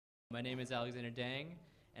My name is Alexander Dang,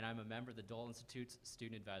 and I'm a member of the Dole Institute's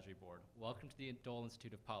Student Advisory Board. Welcome to the Dole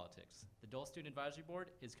Institute of Politics. The Dole Student Advisory Board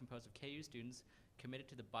is composed of KU students committed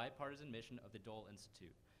to the bipartisan mission of the Dole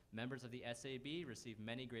Institute. Members of the SAB receive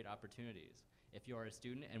many great opportunities. If you are a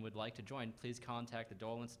student and would like to join, please contact the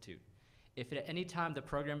Dole Institute. If at any time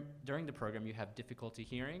during the program you have difficulty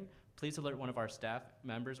hearing, please alert one of our staff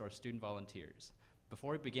members or student volunteers.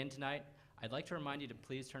 Before we begin tonight, I'd like to remind you to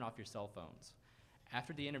please turn off your cell phones.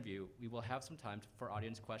 After the interview, we will have some time for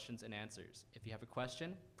audience questions and answers. If you have a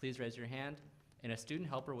question, please raise your hand, and a student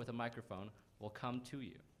helper with a microphone will come to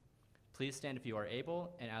you. Please stand if you are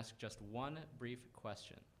able and ask just one brief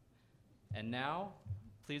question. And now,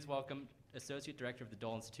 please welcome Associate Director of the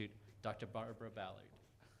Dole Institute, Dr. Barbara Ballard.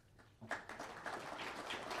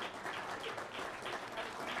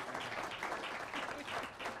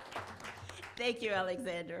 Thank you,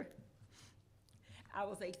 Alexander. I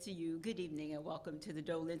will say to you, good evening and welcome to the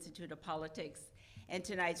Dole Institute of Politics and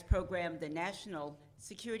tonight's program, The National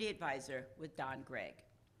Security Advisor with Don Gregg.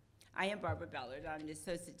 I am Barbara Ballard. I'm the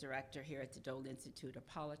Associate Director here at the Dole Institute of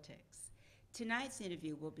Politics. Tonight's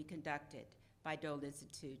interview will be conducted by Dole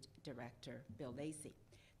Institute Director Bill Lacey.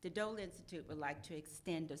 The Dole Institute would like to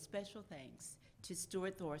extend a special thanks to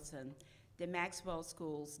Stuart Thorson, the Maxwell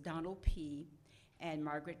School's Donald P. and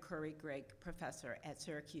Margaret Curry Gregg Professor at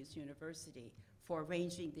Syracuse University, for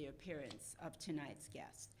arranging the appearance of tonight's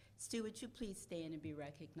guest. Stu, would you please stand and be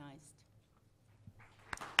recognized?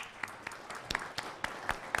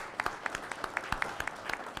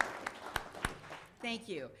 Thank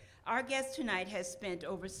you. Our guest tonight has spent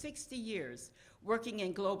over 60 years working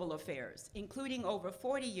in global affairs, including over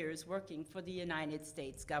 40 years working for the United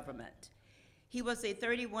States government. He was a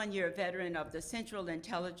 31-year veteran of the Central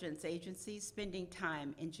Intelligence Agency, spending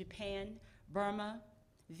time in Japan, Burma,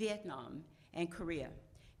 Vietnam, and Korea.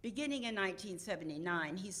 Beginning in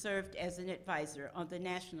 1979, he served as an advisor on the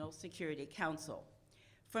National Security Council.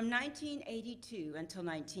 From 1982 until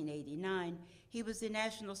 1989, he was the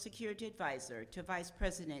National Security Advisor to Vice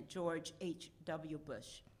President George H.W.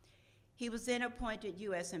 Bush. He was then appointed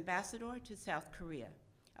U.S. Ambassador to South Korea,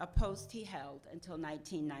 a post he held until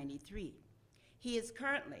 1993. He is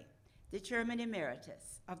currently the Chairman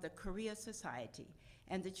Emeritus of the Korea Society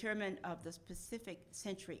and the Chairman of the Pacific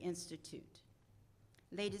Century Institute.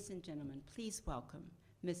 Ladies and gentlemen, please welcome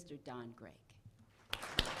Mr. Don Gregg.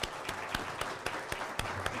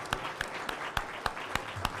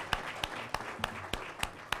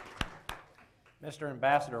 Mr.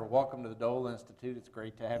 Ambassador, welcome to the Dole Institute. It's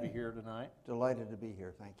great to have you here tonight. Delighted to be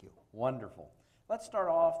here, thank you. Wonderful. Let's start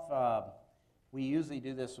off, we usually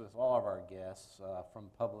do this with all of our guests from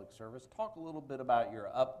public service. Talk a little bit about your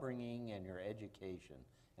upbringing and your education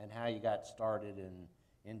and how you got started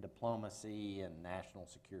in diplomacy and national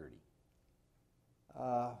security.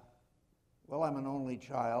 Well, I'm an only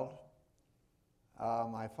child.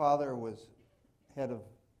 My father was head of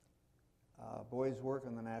boys' work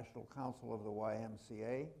in the National Council of the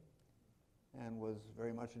YMCA and was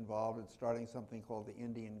very much involved in starting something called the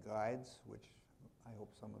Indian Guides, which I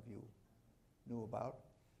hope some of you knew about.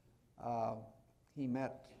 He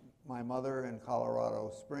met my mother in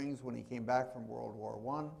Colorado Springs when he came back from World War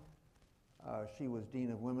I. She was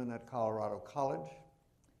Dean of Women at Colorado College,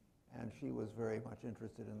 and she was very much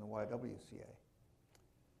interested in the YWCA.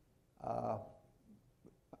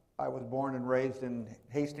 I was born and raised in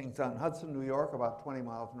Hastings-on-Hudson, New York, about 20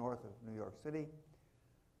 miles north of New York City.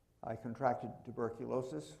 I contracted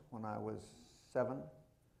tuberculosis when I was 7.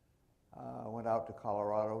 Went out to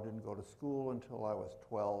Colorado, didn't go to school until I was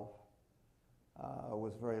 12.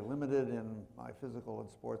 Was very limited in my physical and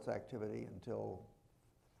sports activity until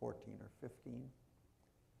 14 or 15.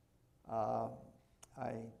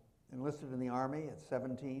 I enlisted in the Army at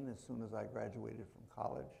 17 as soon as I graduated from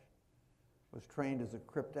college. Was trained as a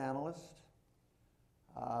cryptanalyst,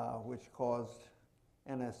 which caused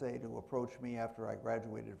NSA to approach me after I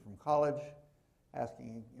graduated from college,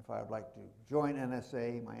 asking if I would like to join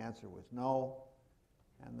NSA. My answer was no.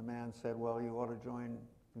 And the man said, well, you ought to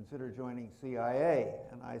consider joining CIA.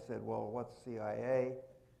 And I said, well, what's CIA?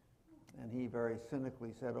 And he very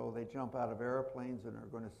cynically said, oh, they jump out of airplanes and are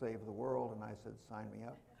going to save the world. And I said, sign me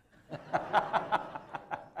up.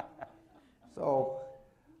 So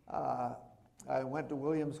I went to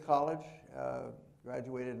Williams College,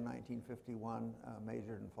 graduated in 1951,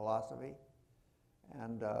 majored in philosophy.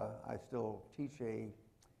 And I still teach a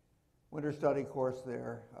winter study course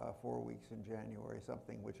there 4 weeks in January,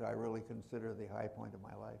 something which I really consider the high point of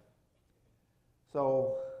my life.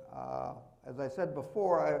 So, as I said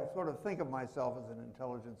before, I sort of think of myself as an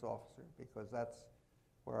intelligence officer because that's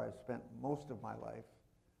where I've spent most of my life.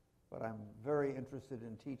 but I'm very interested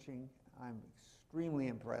in teaching. I'm extremely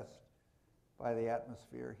impressed by the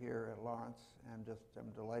atmosphere here at Lawrence, and just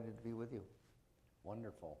I'm delighted to be with you.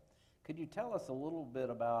 Wonderful. Could you tell us a little bit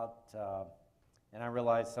about, and I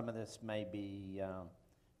realize some of this may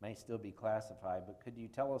still be classified, but could you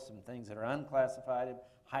tell us some things that are unclassified,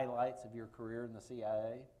 highlights of your career in the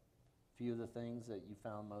CIA? A few of the things that you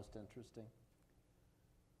found most interesting?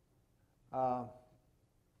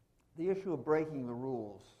 The issue of breaking the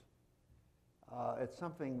rules, it's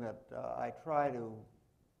something that I try to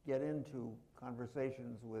get into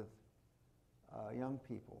conversations with young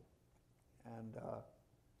people. And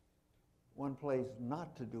one place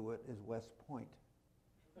not to do it is West Point.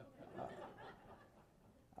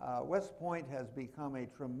 West Point has become a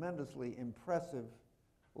tremendously impressive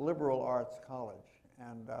liberal arts college,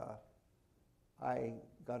 and I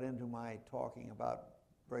got into my talking about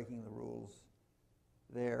breaking the rules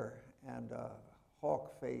there, and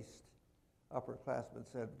hawk-faced upperclassman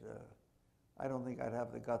said, I don't think I'd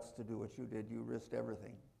have the guts to do what you did. You risked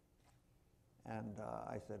everything. And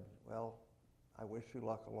I said, well, I wish you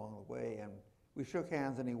luck along the way. And we shook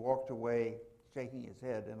hands, and he walked away shaking his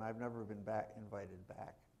head, and I've never been invited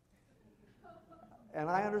back. And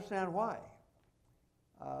I understand why.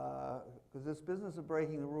 Because this business of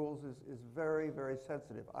breaking the rules is very, very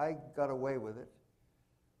sensitive. I got away with it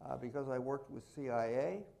because I worked with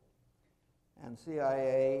CIA, and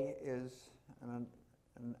CIA is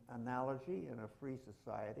an analogy in a free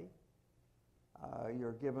society.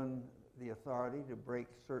 You're given the authority to break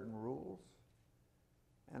certain rules,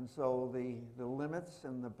 and so the limits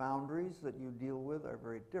and the boundaries that you deal with are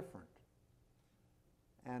very different.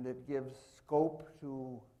 And it gives scope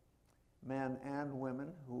to men and women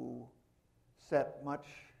who set much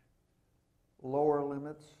lower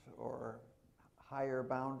limits or higher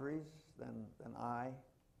boundaries than I.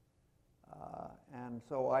 And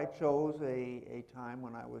so I chose a time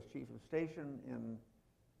when I was chief of station in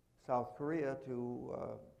South Korea to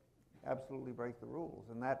absolutely break the rules.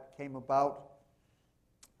 And that came about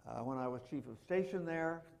when I was chief of station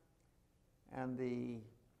there, and the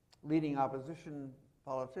leading opposition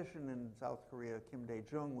politician in South Korea, Kim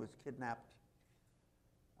Dae-jung, was kidnapped.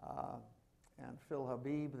 And Phil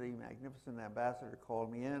Habib, the magnificent ambassador,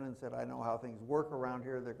 called me in and said, I know how things work around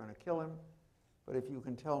here. They're going to kill him. But if you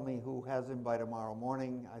can tell me who has him by tomorrow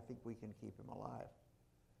morning, I think we can keep him alive.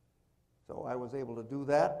 So I was able to do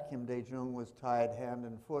that. Kim Dae-jung was tied hand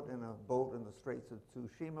and foot in a boat in the Straits of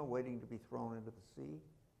Tsushima, waiting to be thrown into the sea.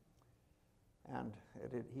 And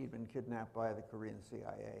he'd been kidnapped by the Korean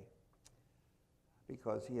CIA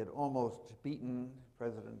because he had almost beaten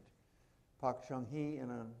President Park Chung-hee in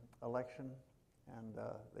an election, and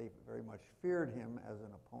they very much feared him as an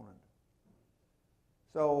opponent.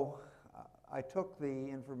 So I took the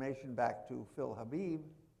information back to Phil Habib,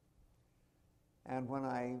 and when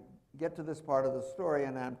I get to this part of the story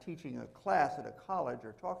and I'm teaching a class at a college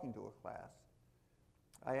or talking to a class,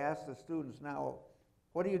 I ask the students, now,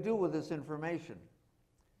 what do you do with this information?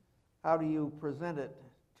 How do you present it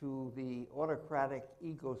to the autocratic,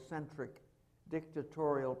 egocentric,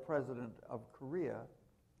 dictatorial president of Korea,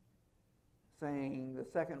 saying the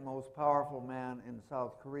second most powerful man in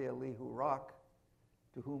South Korea, Lee Hoo-rak,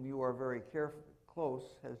 to whom you are very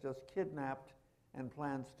close, has just kidnapped and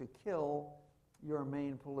plans to kill your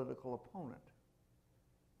main political opponent?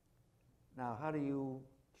 Now, how do you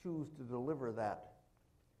choose to deliver that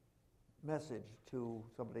message to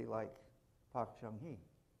somebody like Park Chung-hee?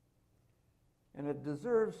 And it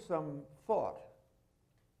deserves some thought.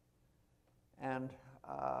 And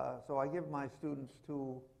so I give my students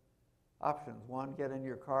two options. One, get in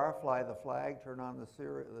your car, fly the flag, turn on the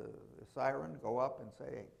siren, go up and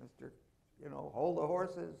say, Mr., hold the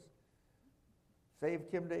horses, save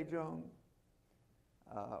Kim Dae-jung.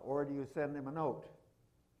 Or do you send him a note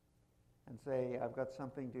and say, I've got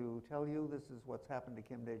something to tell you. This is what's happened to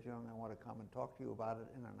Kim Dae-jung. I want to come and talk to you about it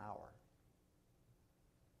in an hour.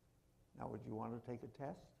 Now, would you want to take a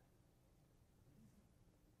test?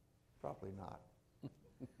 Probably not.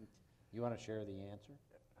 You want to share the answer?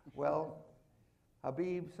 Well,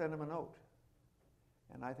 Habib sent him a note,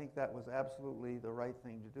 and I think that was absolutely the right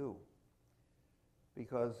thing to do,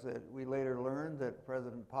 because we later learned that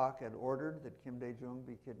President Park had ordered that Kim Dae-jung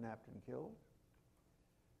be kidnapped and killed,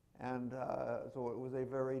 and so it was a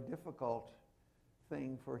very difficult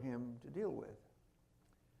thing for him to deal with.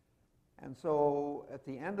 And so at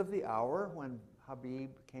the end of the hour, when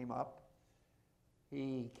Habib came up,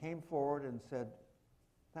 he came forward and said,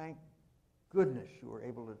 thank goodness you were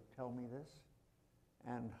able to tell me this,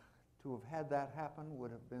 and to have had that happen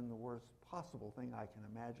would have been the worst possible thing I can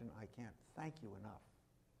imagine. I can't thank you enough.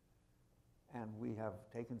 and we have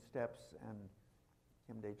taken steps, and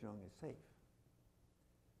Kim Dae-jung is safe.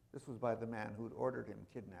 This was by the man who'd ordered him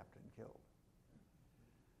kidnapped and killed.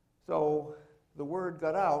 So the word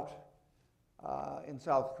got out in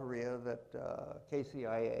South Korea that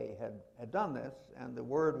KCIA had done this, and the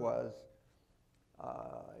word was,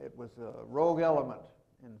 it was a rogue element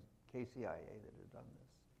in KCIA that had done this.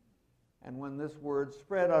 And when this word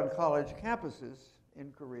spread on college campuses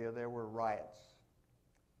in Korea, there were riots,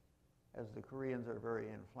 as the Koreans are very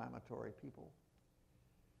inflammatory people.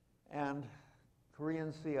 And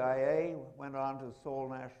Korean CIA went on to Seoul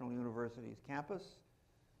National University's campus,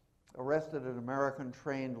 arrested an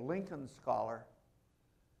American-trained Lincoln scholar,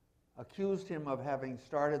 accused him of having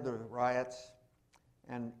started the riots,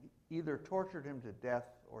 and either tortured him to death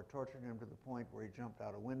or tortured him to the point where he jumped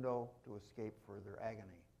out a window to escape further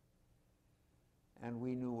agony. And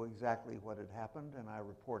we knew exactly what had happened, and I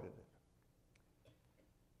reported it.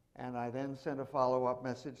 And I then sent a follow-up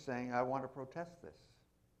message saying, I want to protest this.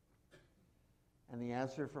 And the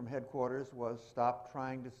answer from headquarters was, stop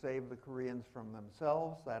trying to save the Koreans from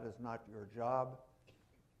themselves. That is not your job.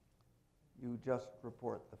 You just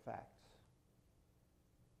report the facts.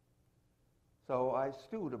 So I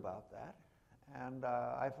stewed about that, and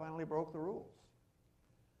I finally broke the rules.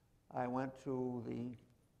 I went to the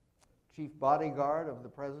chief bodyguard of the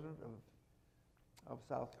president of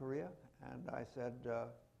South Korea, and I said,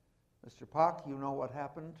 Mr. Pak, you know what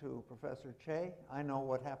happened to Professor Che. I know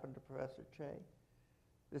what happened to Professor Che.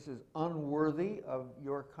 This is unworthy of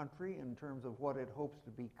your country in terms of what it hopes to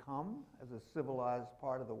become as a civilized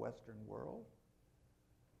part of the Western world.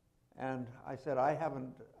 And I said, I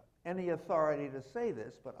haven't any authority to say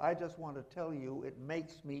this, but I just want to tell you it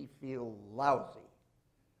makes me feel lousy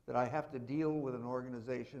that I have to deal with an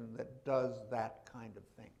organization that does that kind of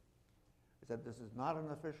thing. I said, this is not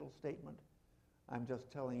an official statement. I'm just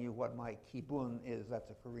telling you what my kibun is. That's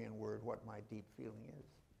a Korean word, what my deep feeling is.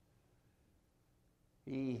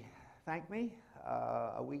 He thanked me.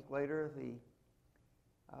 A week later, the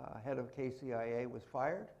head of KCIA was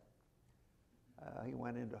fired. He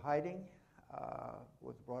went into hiding,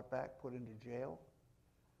 was brought back, put into jail.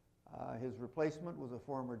 His replacement was a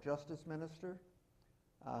former justice minister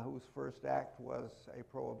whose first act was a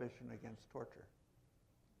prohibition against torture.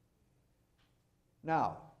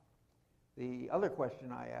 Now, the other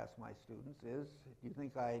question I ask my students is, do you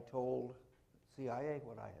think I told CIA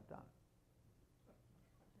what I had done?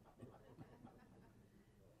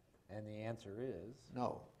 And the answer is?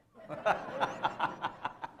 No.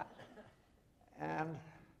 And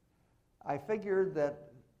I figured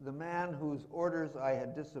that the man whose orders I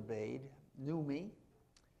had disobeyed knew me,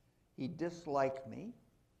 he disliked me,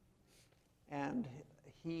 and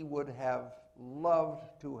he would have loved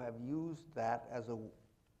to have used that as a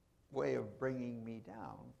way of bringing me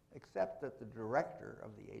down, except that the director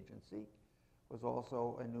of the agency was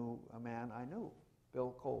also a man I knew,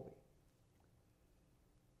 Bill Colby.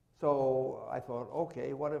 So I thought,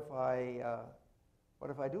 okay, what if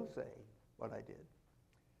I do say what I did?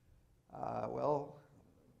 Well,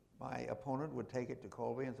 my opponent would take it to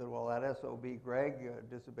Colby and said, well, that SOB Gregg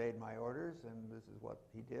disobeyed my orders, and this is what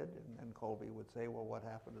he did. And Colby would say, well, what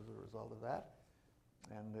happened as a result of that?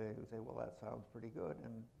 And they would say, well, that sounds pretty good.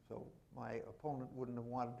 And so my opponent wouldn't have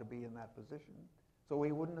wanted to be in that position, so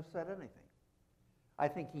he wouldn't have said anything. I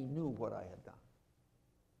think he knew what I had done.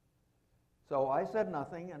 So I said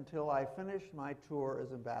nothing until I finished my tour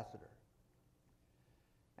as ambassador.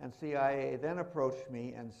 And CIA then approached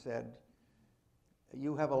me and said,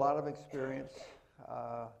 you have a lot of experience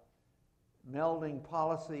melding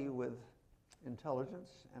policy with intelligence,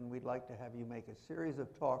 and we'd like to have you make a series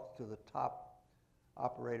of talks to the top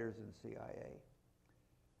operators in CIA.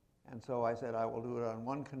 And so I said, I will do it on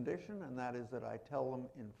one condition, and that is that I tell them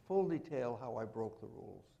in full detail how I broke the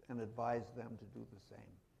rules and advise them to do the same.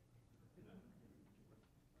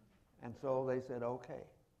 And so they said, okay.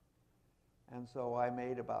 And so I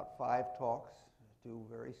made about 5 talks to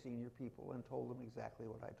very senior people and told them exactly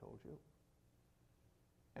what I told you.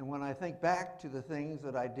 And when I think back to the things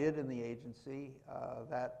that I did in the agency,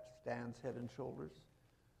 that stands head and shoulders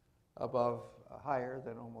above, higher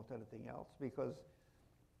than almost anything else, because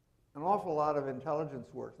an awful lot of intelligence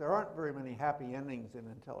work, there aren't very many happy endings in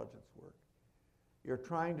intelligence work. You're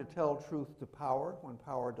trying to tell truth to power when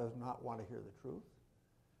power does not want to hear the truth.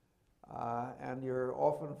 And you're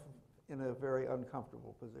often in a very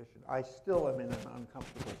uncomfortable position. I still am in an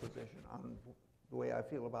uncomfortable position on the way I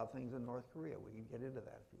feel about things in North Korea. We can get into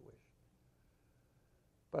that if you wish.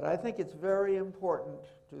 But I think it's very important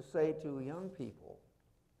to say to young people,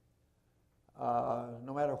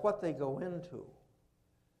 no matter what they go into,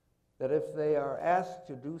 that if they are asked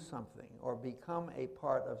to do something or become a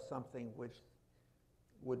part of something which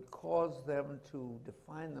would cause them to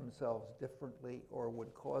define themselves differently or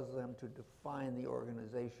would cause them to define the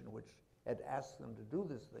organization which had asked them to do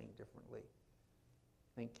this thing differently,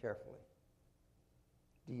 think carefully.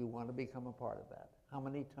 Do you want to become a part of that? How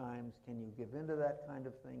many times can you give into that kind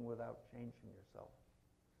of thing without changing yourself?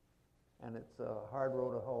 And it's a hard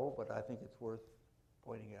road to hoe, but I think it's worth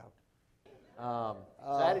pointing out. So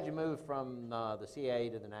how did you move from the CIA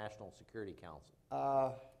to the National Security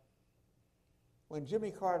Council? When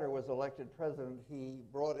Jimmy Carter was elected president, he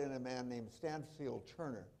brought in a man named Stansfield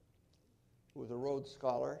Turner, who was a Rhodes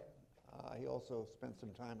Scholar. He also spent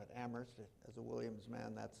some time at Amherst as a Williams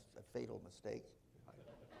man. That's a fatal mistake.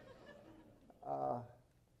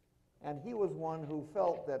 And he was one who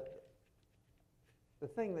felt that the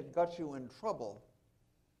thing that got you in trouble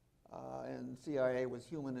in CIA was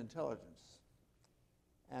human intelligence.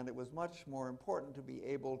 And it was much more important to be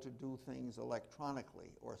able to do things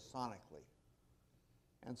electronically or sonically.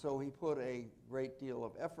 And so he put a great deal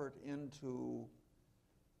of effort into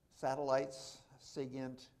satellites,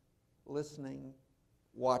 SIGINT, listening,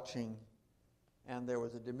 watching, and there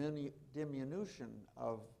was a diminution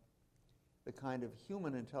of the kind of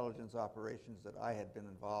human intelligence operations that I had been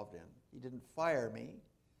involved in. He didn't fire me,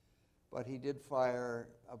 but he did fire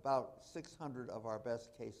about 600 of our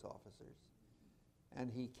best case officers. And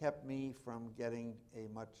he kept me from getting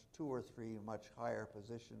two or three much higher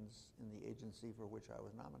positions in the agency for which I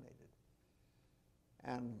was nominated.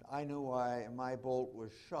 And I knew my bolt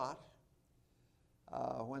was shot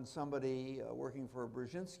when somebody working for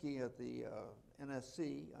Brzezinski at the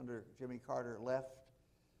NSC under Jimmy Carter left.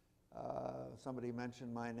 Somebody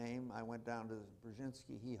mentioned my name. I went down to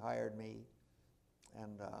Brzezinski. He hired me,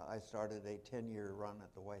 and I started a 10-year run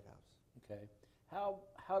at the White House. Okay.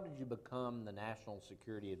 How did you become the National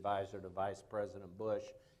Security Advisor to Vice President Bush,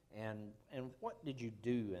 and what did you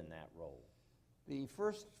do in that role? The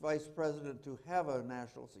first vice president to have a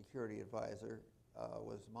national security advisor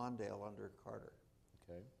was Mondale under Carter.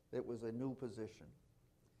 Okay. It was a new position.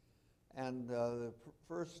 And the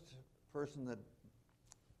first person that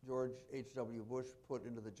George H.W. Bush put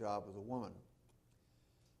into the job was a woman.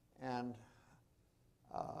 And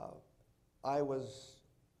I was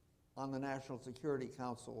on the National Security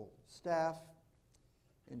Council staff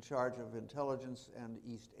in charge of intelligence and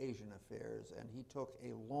East Asian affairs, and he took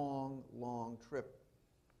a long, long trip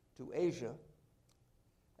to Asia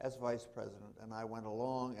as vice president, and I went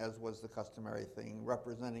along, as was the customary thing,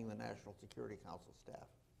 representing the National Security Council staff.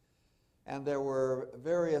 And there were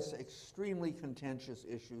various extremely contentious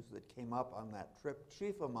issues that came up on that trip.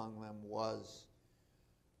 Chief among them was,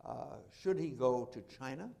 should he go to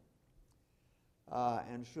China?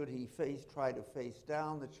 And should he try to face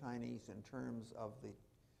down the Chinese in terms of the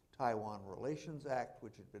Taiwan Relations Act,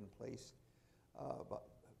 which had been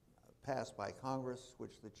passed by Congress,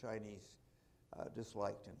 which the Chinese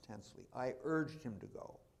disliked intensely. I urged him to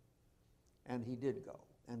go, and he did go,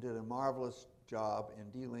 and did a marvelous job in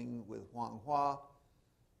dealing with Huang Hua,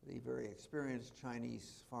 the very experienced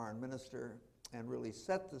Chinese foreign minister, and really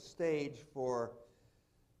set the stage for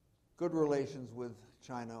good relations with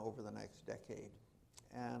China over the next decade.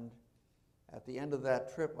 And at the end of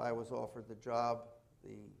that trip, I was offered the job.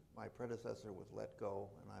 My predecessor was let go,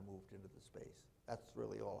 and I moved into the space. That's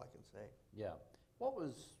really all I can say. Yeah.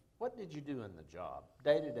 What did you do in the job,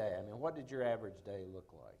 day to day? I mean, what did your average day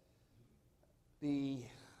look like?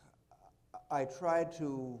 I tried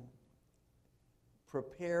to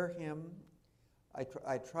prepare him.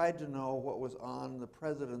 I tried to know what was on the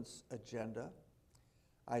president's agenda.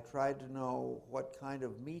 I tried to know what kind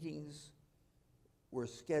of meetings were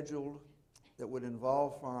scheduled that would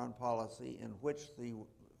involve foreign policy in which the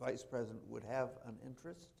vice president would have an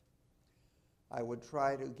interest. I would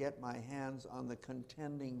try to get my hands on the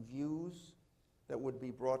contending views that would be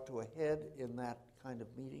brought to a head in that kind of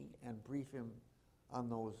meeting and brief him on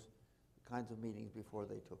those kinds of meetings before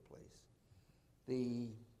they took place.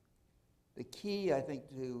 The key, I think,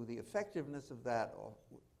 to the effectiveness of that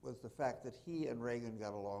was the fact that he and Reagan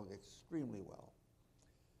got along extremely well.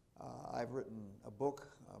 I've written a book,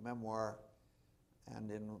 a memoir, and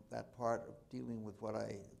in that part of dealing with what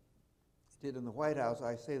I did in the White House,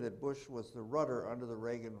 I say that Bush was the rudder under the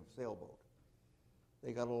Reagan sailboat.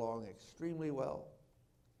 They got along extremely well.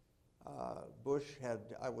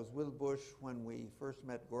 I was with Bush when we first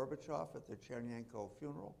met Gorbachev at the Chernenko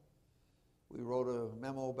funeral. We wrote a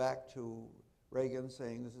memo back to Reagan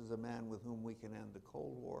saying this is a man with whom we can end the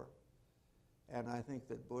Cold War. And I think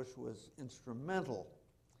that Bush was instrumental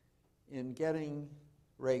in getting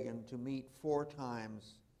Reagan to meet 4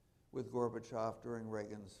 times with Gorbachev during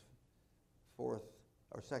Reagan's fourth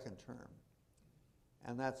or second term.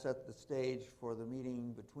 And that set the stage for the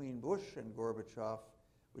meeting between Bush and Gorbachev,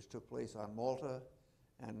 which took place on Malta.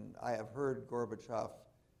 And I have heard Gorbachev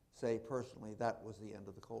say personally that was the end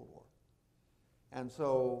of the Cold War. And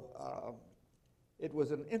so it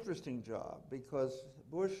was an interesting job because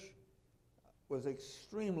Bush was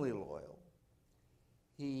extremely loyal.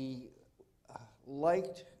 He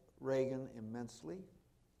liked Reagan immensely.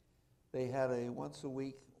 They had a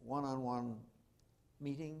once-a-week, one-on-one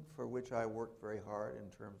meeting for which I worked very hard in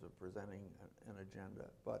terms of presenting an agenda.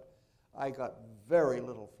 But I got very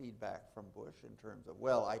little feedback from Bush in terms of,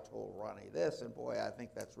 well, I told Ronnie this, and boy, I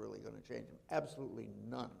think that's really going to change him. Absolutely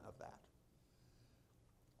none of that.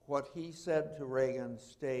 What he said to Reagan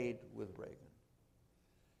stayed with Reagan.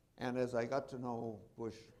 And as I got to know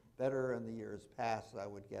Bush better in the years past, I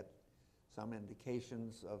would get some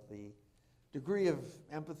indications of the degree of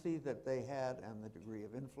empathy that they had and the degree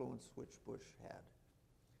of influence which Bush had.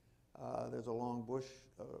 There's a long Bush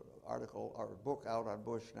article or book out on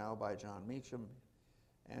Bush now by John Meacham,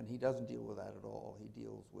 and he doesn't deal with that at all. He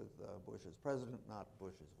deals with Bush as president, not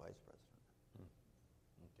Bush as vice president.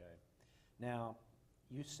 Okay. Now,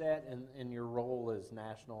 you sat in your role as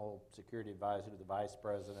National Security Advisor to the Vice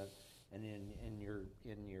President, and in your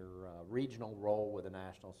regional role with the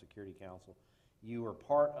National Security Council, you were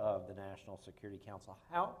part of the National Security Council.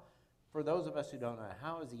 How, for those of us who don't know,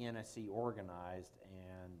 how is the NSC organized,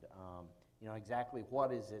 and exactly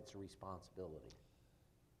what is its responsibility?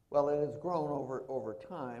 Well, it has grown over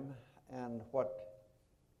time, and what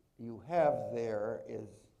you have there is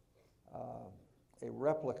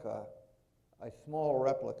a small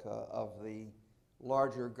replica of the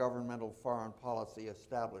larger governmental foreign policy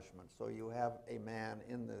establishment. So you have a man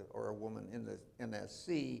or a woman in the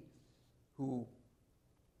NSC who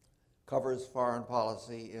covers foreign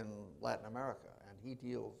policy in Latin America, and he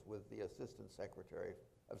deals with the Assistant Secretary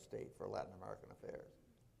of State for Latin American Affairs.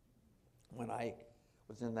 When I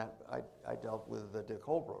was in that, I dealt with Dick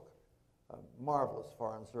Holbrooke, a marvelous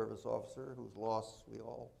Foreign Service officer whose loss we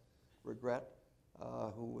all regret,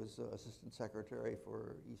 who was Assistant Secretary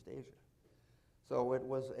for East Asia. So it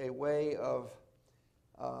was a way of,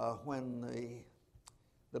 when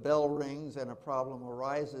the bell rings and a problem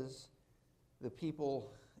arises, the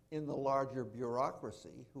people in the larger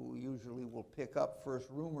bureaucracy, who usually will pick up first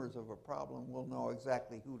rumors of a problem, will know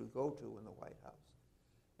exactly who to go to in the White House.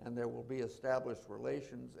 And there will be established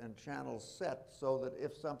relations and channels set so that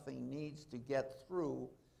if something needs to get through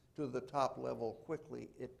to the top level quickly,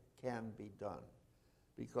 it can be done,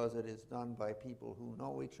 because it is done by people who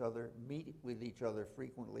know each other, meet with each other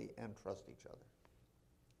frequently, and trust each other.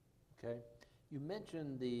 Okay. You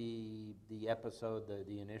mentioned the episode,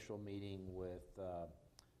 the initial meeting with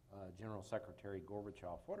General Secretary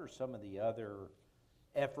Gorbachev. What are some of the other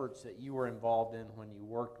efforts that you were involved in when you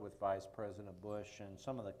worked with Vice President Bush, and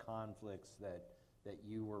some of the conflicts that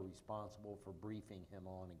you were responsible for briefing him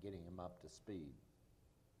on and getting him up to speed?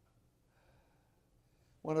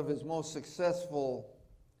 One of his most successful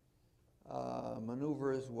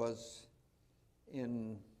maneuvers was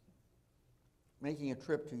in making a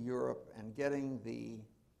trip to Europe and getting the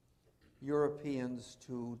Europeans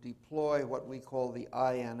to deploy what we call the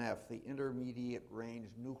INF, the Intermediate Range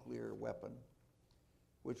Nuclear Weapon,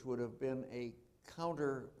 which would have been a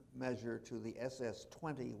countermeasure to the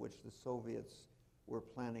SS-20, which the Soviets were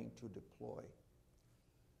planning to deploy.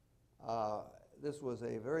 This was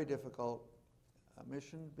a very difficult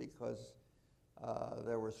mission because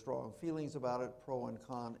there were strong feelings about it, pro and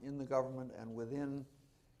con, in the government and within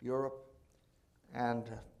Europe. And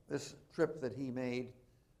this trip that he made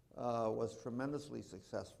was tremendously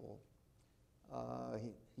successful.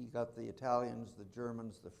 He got the Italians, the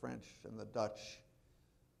Germans, the French, and the Dutch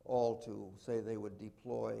all to say they would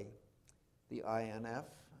deploy the INF,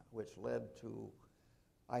 which led to,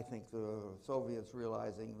 I think, the Soviets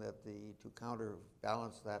realizing that to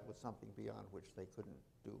counterbalance that was something beyond which they couldn't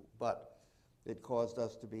do. But it caused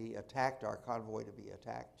us to be attacked, our convoy to be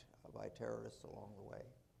attacked by terrorists along the way.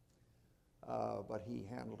 But he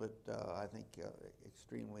handled it, I think,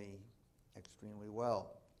 extremely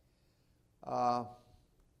well. I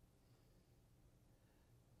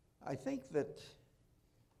think that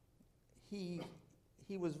he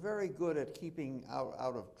was very good at keeping out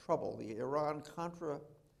of trouble. The Iran-Contra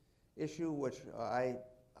issue, which I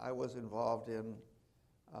was involved in,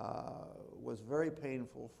 was very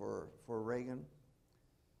painful for Reagan.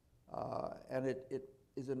 And it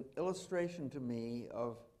is an illustration to me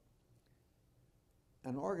of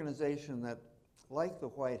an organization that, like the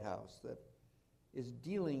White House, that is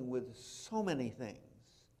dealing with so many things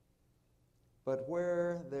But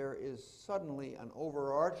where there is suddenly an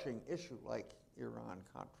overarching issue like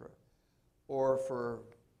Iran-Contra, or for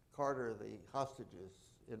Carter, the hostages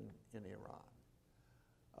in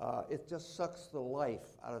Iran, it just sucks the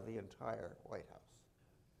life out of the entire White House,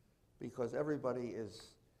 because everybody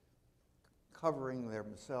is covering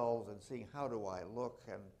themselves and seeing, how do I look,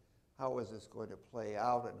 and how is this going to play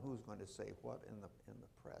out, and who's going to say what in the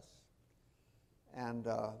press. And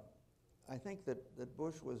I think that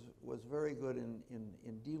Bush was very good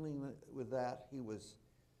in dealing with that. He was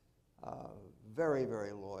very,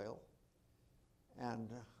 very loyal, and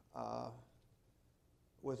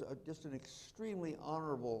was just an extremely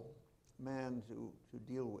honorable man to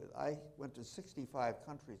deal with. I went to 65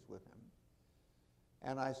 countries with him,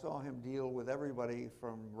 and I saw him deal with everybody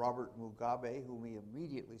from Robert Mugabe, whom he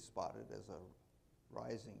immediately spotted as a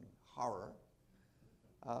rising horror,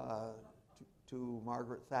 to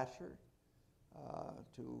Margaret Thatcher,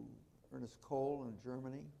 to Ernest Kohl in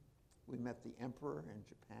Germany. We met the Emperor in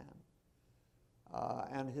Japan.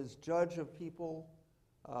 And his judge of people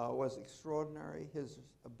was extraordinary. His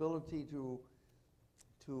ability to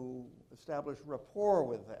establish rapport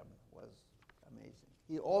with them was amazing.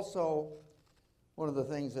 He also, one of the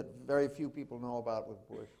things that very few people know about with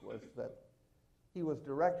Bush was that he was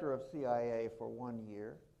director of CIA for 1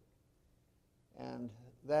 year, and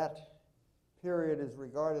that period is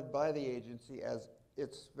regarded by the agency as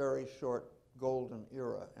its very short golden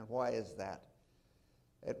era. And why is that?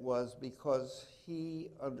 It was because he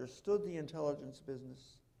understood the intelligence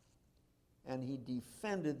business, and he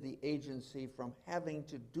defended the agency from having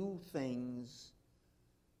to do things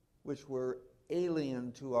which were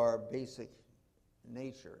alien to our basic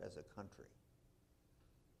nature as a country.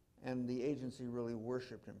 And the agency really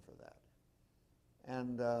worshiped him for that.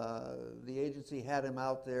 And the agency had him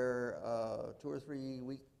out there 2 or 3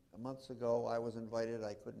 months ago. I was invited.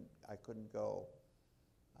 I couldn't go.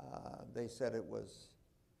 They said it was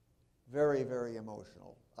very, very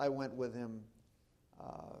emotional. I went with him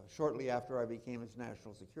shortly after I became his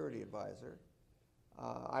national security advisor.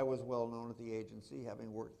 I was well known at the agency,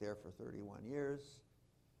 having worked there for 31 years.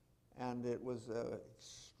 And it was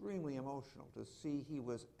extremely emotional to see. He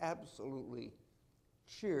was absolutely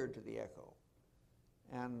cheered to the echo.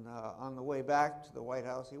 And on the way back to the White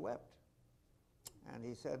House, he wept. And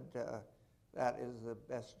he said, that is the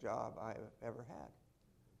best job I've ever had.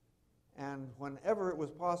 And whenever it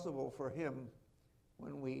was possible for him,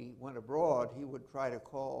 when we went abroad, he would try to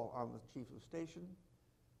call on the chief of station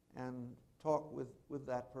and talk with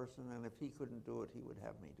that person, and if he couldn't do it, he would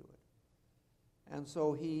have me do it. And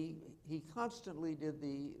so he constantly did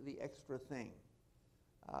the extra thing.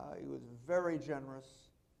 He was very generous,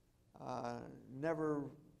 never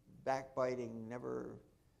backbiting, never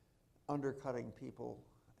undercutting people,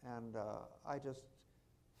 and I just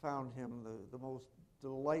found him the most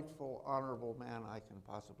delightful, honorable man I can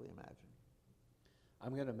possibly imagine.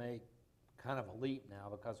 I'm going to make kind of a leap now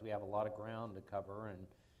because we have a lot of ground to cover, and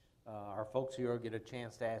our folks here will get a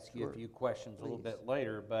chance to ask you a few questions a little bit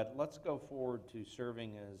later, but let's go forward to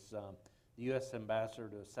serving as the U.S. Ambassador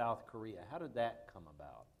to South Korea. How did that come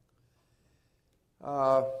about?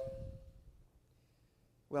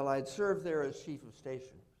 Well, I'd served there as chief of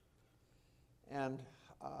station, and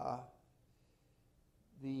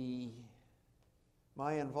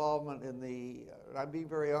my involvement in I'm being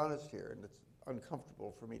very honest here, and it's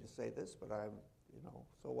uncomfortable for me to say this, but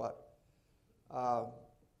so what?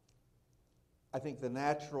 I think the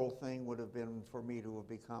natural thing would have been for me to have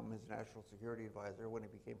become his national security advisor when he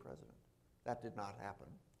became president. That did not happen,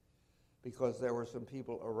 because there were some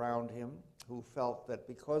people around him who felt that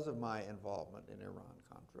because of my involvement in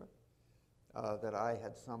Iran-Contra, that I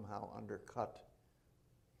had somehow undercut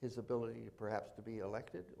his ability perhaps to be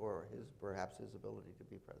elected, or perhaps his ability to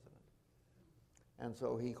be president. And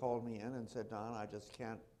so he called me in and said, Don, I just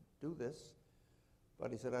can't do this.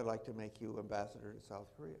 But he said, I'd like to make you ambassador to South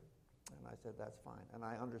Korea. And I said, that's fine. And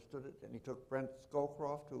I understood it. And he took Brent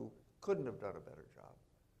Scowcroft, who couldn't have done a better job.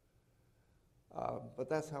 But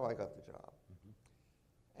that's how I got the job. Mm-hmm.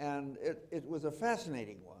 And it was a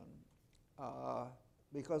fascinating one,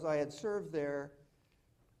 because I had served there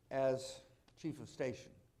as chief of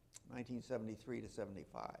station, 1973 to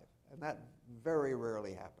 75. And that very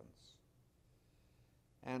rarely happens.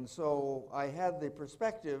 And so I had the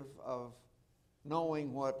perspective of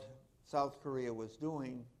knowing what South Korea was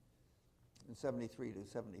doing in 73 to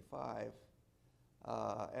 75,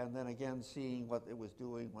 and then again seeing what it was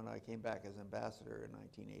doing when I came back as ambassador in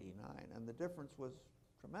 1989. And the difference was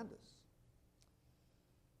tremendous.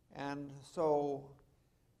 And so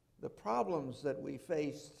the problems that we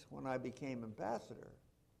faced when I became ambassador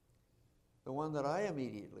The one that I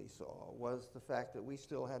immediately saw was the fact that we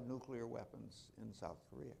still had nuclear weapons in South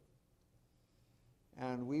Korea.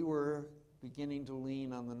 And we were beginning to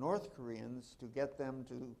lean on the North Koreans to get them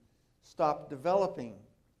to stop developing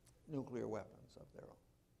nuclear weapons of their own.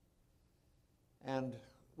 And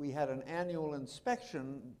we had an annual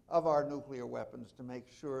inspection of our nuclear weapons to make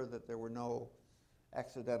sure that there were no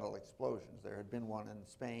accidental explosions. There had been one in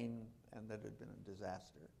Spain, and that had been a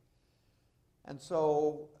disaster. And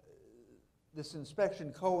so this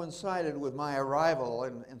inspection coincided with my arrival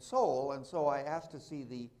in Seoul, and so I asked to see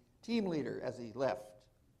the team leader as he left.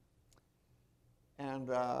 And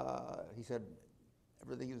he said,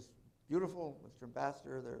 everything is beautiful, Mr.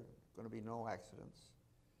 Ambassador, there are going to be no accidents.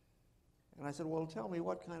 And I said, well, tell me,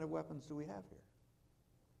 what kind of weapons do we have here?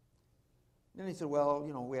 Then he said, well,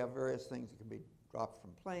 you know, we have various things that can be dropped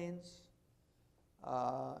from planes.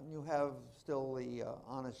 And you have still the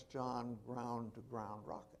Honest John ground-to-ground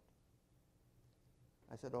rocket.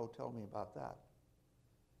 I said, oh, tell me about that.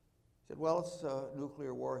 He said, well, it's a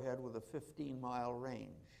nuclear warhead with a 15-mile range.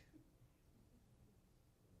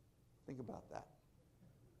 Think about that.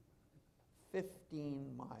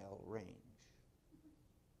 15-mile range.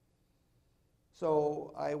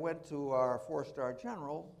 So I went to our four-star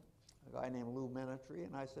general, a guy named Lou Menetry,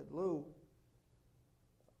 and I said, Lou,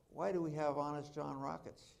 why do we have Honest John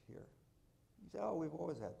rockets here? He said, oh, we've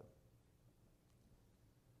always had them.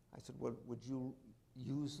 I said, well, would you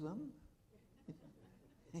use them?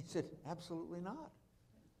 He said, absolutely not.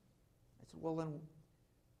 I said, well, then,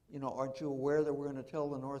 you know, aren't you aware that we're going to tell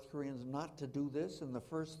the North Koreans not to do this, and the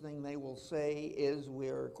first thing they will say is,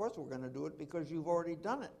 of course we're going to do it because you've already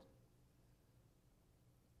done it.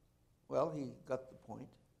 Well, he got the point.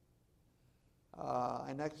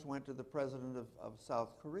 I next went to the president of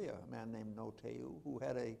South Korea, a man named No Tae-woo, who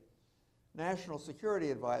had a national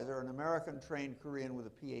security advisor, an American-trained Korean with a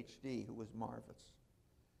PhD who was marvelous.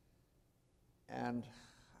 And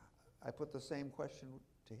I put the same question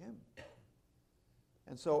to him.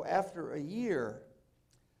 And so after a year,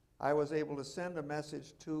 I was able to send a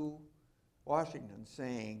message to Washington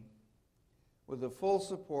saying, with the full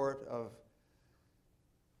support of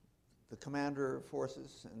the commander of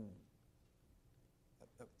forces and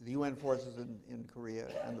the UN forces in Korea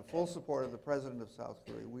and the full support of the president of South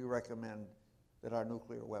Korea, we recommend that our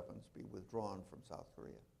nuclear weapons be withdrawn from South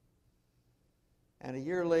Korea. And a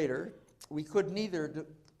year later, we could neither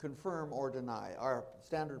confirm or deny. Our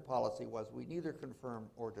standard policy was we neither confirm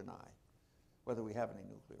or deny whether we have any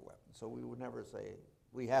nuclear weapons. So we would never say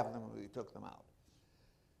we have them and we took them out.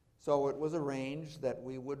 So it was arranged that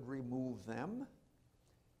we would remove them,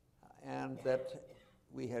 and that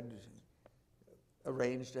we had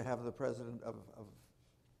arranged to have the president of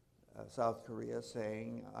South Korea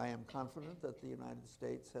saying, I am confident that the United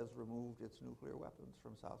States has removed its nuclear weapons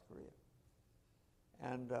from South Korea.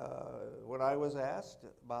 And when I was asked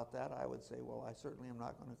about that, I would say, well, I certainly am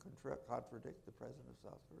not going to contradict the president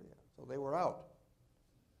of South Korea. So they were out.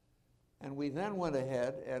 And we then went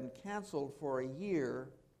ahead and canceled for a year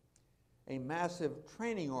a massive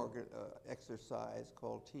training exercise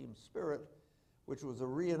called Team Spirit, which was a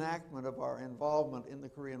reenactment of our involvement in the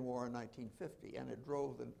Korean War in 1950. And it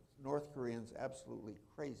drove the North Koreans absolutely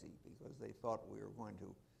crazy because they thought we were going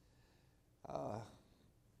to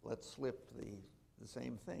let slip the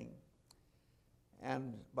same thing.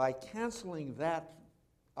 And by canceling that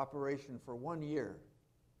operation for 1 year,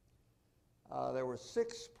 there were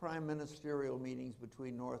 6 prime ministerial meetings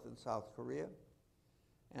between North and South Korea,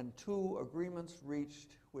 and 2 agreements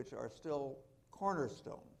reached which are still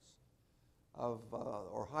cornerstones of,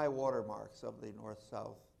 or high water marks of the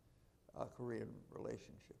North-South Korean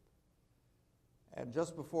relationship. And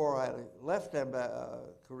just before I left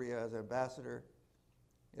Korea as ambassador,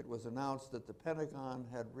 it was announced that the Pentagon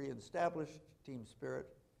had reestablished Team Spirit.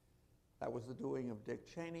 That was the doing of Dick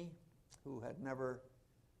Cheney, who had never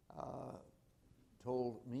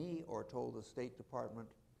told me or told the State Department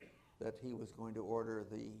that he was going to order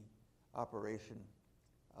the operation,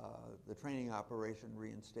 the training operation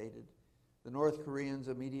reinstated. The North Koreans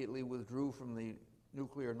immediately withdrew from the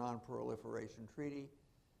Nuclear Non-Proliferation Treaty,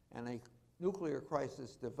 and a nuclear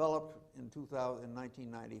crisis developed in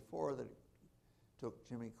 1994 that took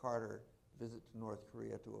Jimmy Carter a visit to North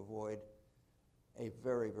Korea to avoid a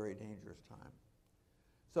very, very dangerous time.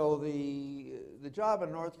 So the job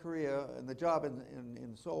in North Korea and the job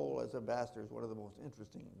in Seoul as ambassador is one of the most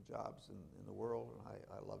interesting jobs in the world, and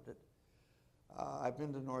I loved it. I've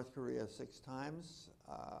been to North Korea 6 times,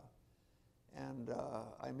 and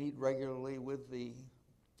I meet regularly with the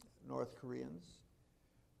North Koreans,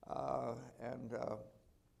 and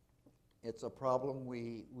it's a problem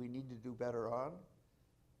we need to do better on.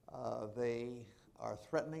 They are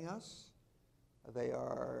threatening us. They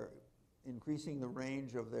are increasing the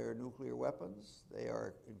range of their nuclear weapons. They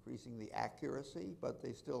are increasing the accuracy, but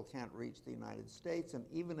they still can't reach the United States. And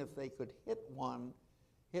even if they could hit one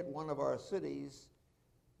of our cities,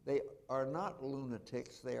 they are not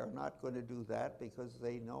lunatics. They are not going to do that because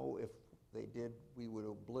they know if they did, we would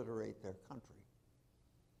obliterate their country.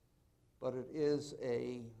 But it is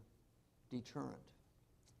a deterrent.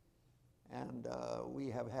 And we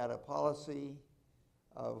have had a policy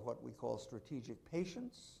of what we call strategic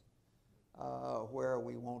patience, where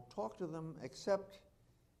we won't talk to them except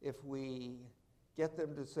if we get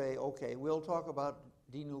them to say, okay, we'll talk about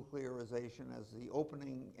denuclearization as the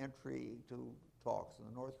opening entry to talks, and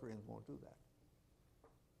the North Koreans won't do that.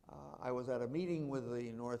 I was at a meeting with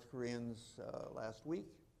the North Koreans last week,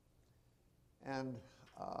 and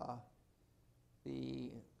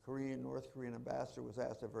the North Korean ambassador was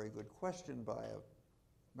asked a very good question by an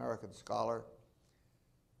American scholar.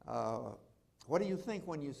 What do you think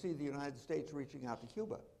when you see the United States reaching out to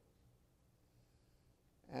Cuba?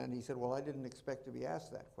 And he said, well, I didn't expect to be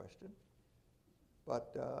asked that question,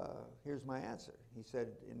 but here's my answer. He said,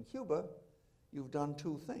 in Cuba, you've done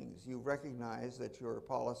two things. You've recognized that your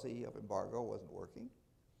policy of embargo wasn't working,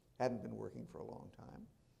 hadn't been working for a long time,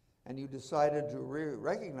 and you decided to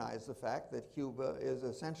recognize the fact that Cuba is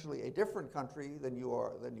essentially a different country than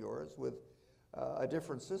yours, with a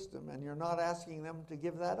different system, and you're not asking them to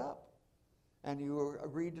give that up. And you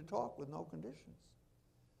agreed to talk with no conditions.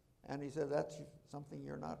 And he said, that's something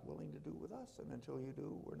you're not willing to do with us, and until you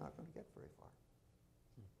do, we're not going to get very far.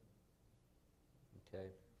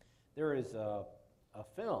 Okay. There is a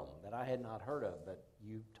film that I had not heard of, but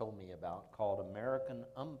you told me about, called American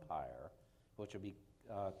Umpire, which will be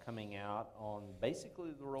coming out on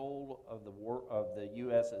basically the role of the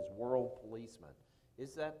U.S. as world policeman.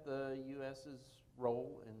 Is that the U.S.'s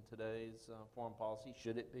role in today's foreign policy?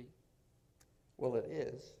 Should it be? Well, it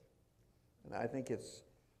is. And I think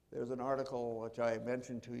there's an article which I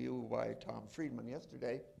mentioned to you by Tom Friedman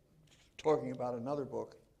yesterday, talking about another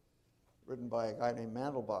book written by a guy named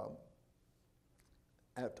Mandelbaum,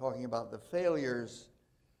 talking about the failures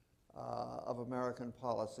of American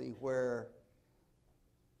policy, where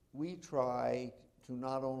we try to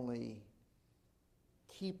not only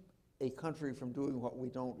keep a country from doing what we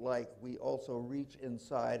don't like, we also reach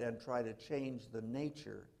inside and try to change the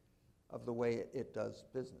nature of the way it does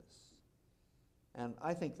business. And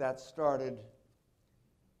I think that started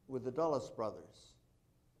with the Dulles brothers.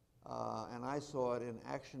 And I saw it in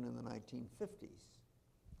action in the 1950s,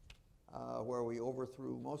 where we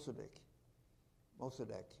overthrew Mossadegh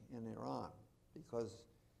in Iran because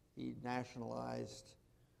he nationalized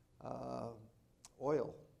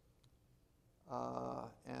oil.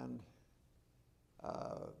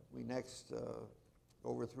 We next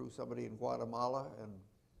overthrew somebody in Guatemala and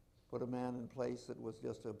put a man in place that was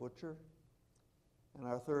just a butcher. And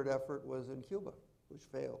our third effort was in Cuba, which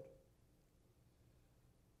failed.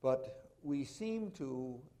 But we seem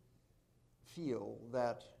to feel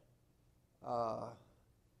that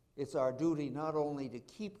it's our duty not only to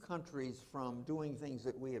keep countries from doing things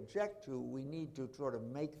that we object to, we need to sort of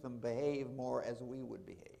make them behave more as we would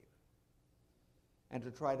behave, and to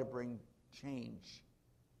try to bring change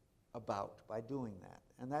about by doing that.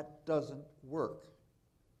 And that doesn't work.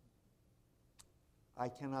 I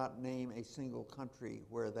cannot name a single country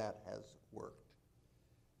where that has worked.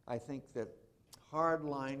 I think that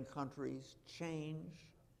hardline countries change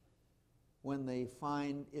when they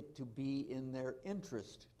find it to be in their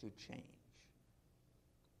interest to change.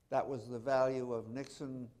 That was the value of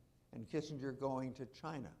Nixon and Kissinger going to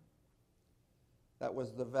China. That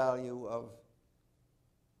was the value of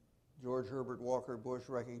George Herbert Walker Bush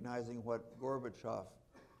recognizing what Gorbachev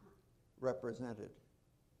represented.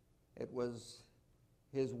 It was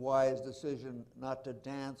his wise decision not to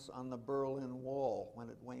dance on the Berlin Wall when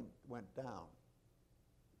it went down.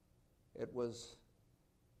 It was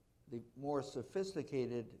the more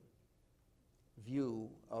sophisticated view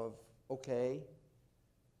of, okay,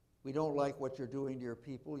 we don't like what you're doing to your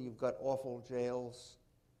people. You've got awful jails.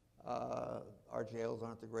 Our jails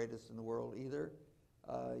aren't the greatest in the world either.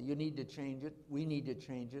 You need to change it. We need to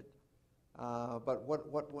change it. But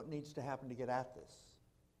what needs to happen to get at this?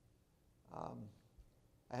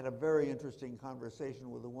 I had a very interesting conversation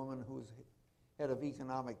with a woman who's head of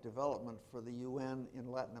economic development for the UN in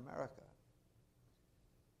Latin America.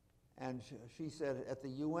 And she said, at the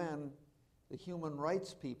UN, the human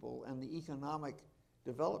rights people and the economic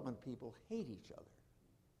development people hate each other.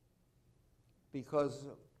 Because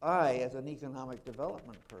I, as an economic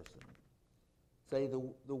development person, say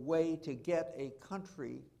the way to get a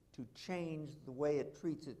country to change the way it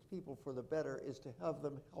treats its people for the better is to have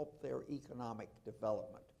them help their economic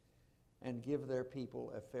development and give their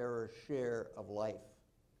people a fairer share of life.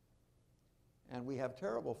 And we have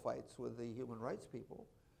terrible fights with the human rights people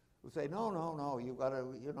who say, no, no, no, you've got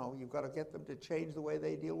to get them to change the way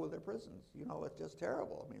they deal with their prisons. You know, it's just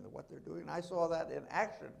terrible. I mean, what they're doing. And I saw that in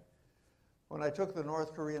action when I took the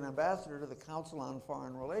North Korean ambassador to the Council on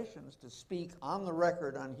Foreign Relations to speak on the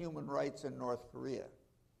record on human rights in North Korea.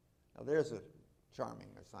 Now, there's a charming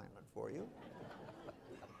assignment for you.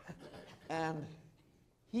 And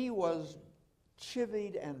he was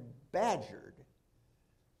chivied and badgered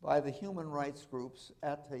by the human rights groups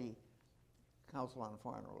at the Council on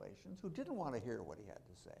Foreign Relations who didn't want to hear what he had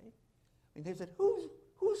to say. I mean, they said, who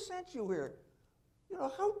sent you here? You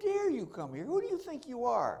know, how dare you come here? Who do you think you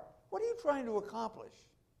are? What are you trying to accomplish?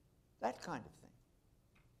 That kind of thing.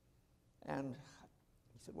 And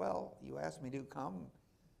he said, well, you asked me to come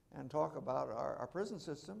and talk about our prison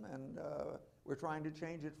system, and we're trying to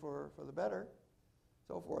change it for the better,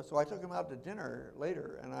 so forth. So I took him out to dinner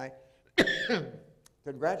later, and I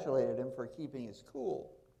congratulated him for keeping his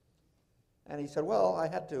cool. And he said, well, I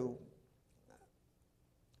had to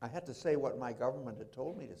say what my government had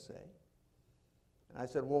told me to say. And I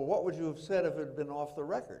said, well, what would you have said if it had been off the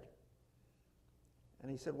record? And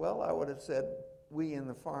he said, well, I would have said, we in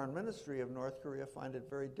the Foreign Ministry of North Korea find it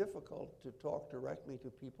very difficult to talk directly to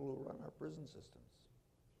people who run our prison systems.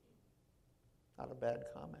 Not a bad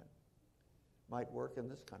comment. Might work in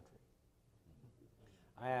this country.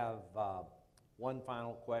 I have one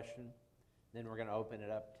final question. Then we're going to open it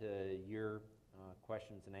up to your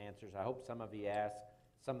questions and answers. I hope some of you asked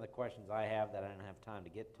some of the questions I have that I didn't have time to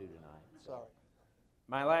get to tonight. Sorry.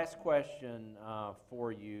 My last question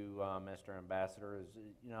for you, Mr. Ambassador, is,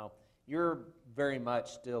 you know, you're very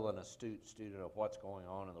much still an astute student of what's going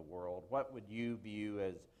on in the world. What would you view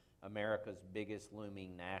as America's biggest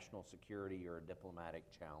looming national security or diplomatic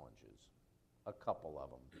challenges? A couple of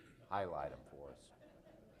them. Highlight them for us.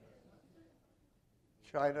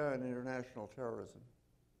 China and international terrorism.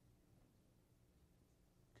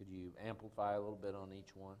 Could you amplify a little bit on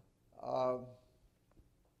each one?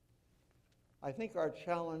 I think our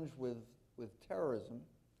challenge with terrorism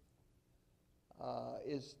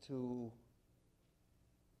is to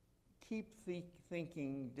keep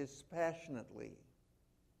thinking dispassionately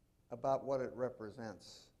about what it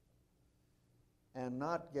represents and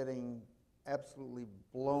not getting absolutely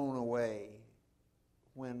blown away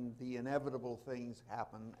when the inevitable things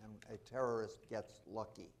happen and a terrorist gets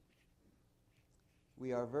lucky.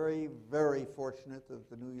 We are very, very fortunate that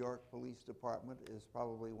the New York Police Department is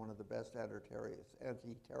probably one of the best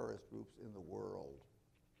anti-terrorist groups in the world.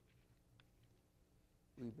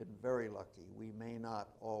 We've been very lucky. We may not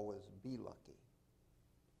always be lucky.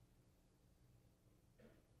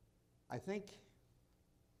 I think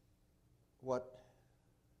what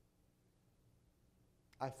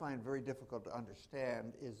I find very difficult to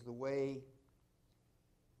understand is the way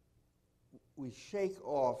we shake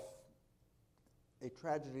off a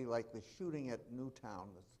tragedy like the shooting at Newtown,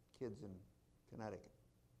 the kids in Connecticut.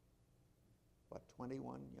 What,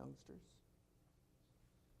 21 youngsters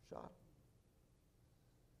shot?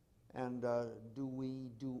 And do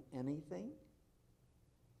we do anything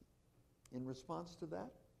in response to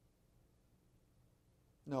that?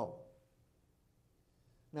 No.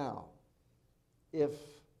 Now, if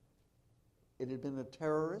it had been a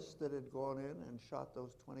terrorist that had gone in and shot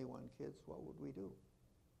those 21 kids, what would we do?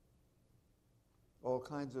 All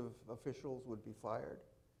kinds of officials would be fired.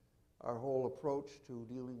 Our whole approach to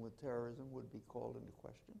dealing with terrorism would be called into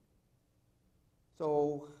question.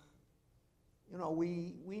 So, you know,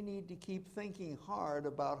 we need to keep thinking hard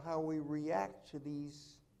about how we react to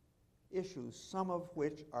these issues, some of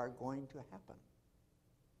which are going to happen.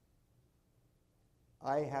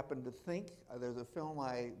 I happen to think, there's a film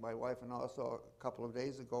my wife and I saw a couple of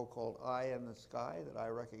days ago called Eye in the Sky that I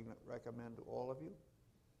recommend to all of you.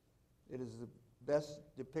 It is the best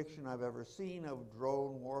depiction I've ever seen of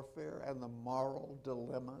drone warfare and the moral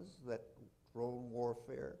dilemmas that drone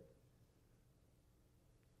warfare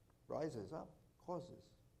rises up, causes.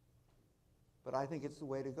 But I think it's the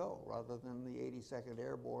way to go, rather than the 82nd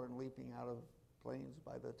Airborne leaping out of planes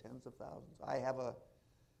by the tens of thousands. I have a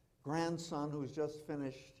grandson who's just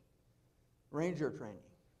finished ranger training.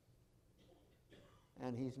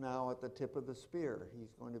 And he's now at the tip of the spear.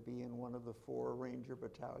 He's going to be in one of the 4 ranger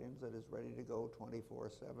battalions that is ready to go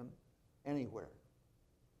 24/7 anywhere.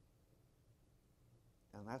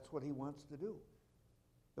 And that's what he wants to do.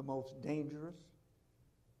 The most dangerous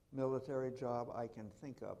military job I can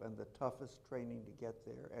think of, and the toughest training to get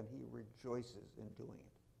there, and he rejoices in doing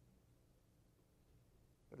it.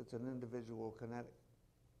 But it's an individual commitment.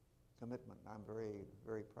 I'm very,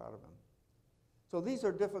 very proud of him. So these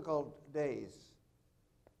are difficult days.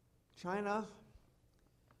 China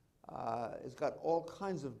has got all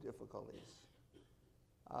kinds of difficulties.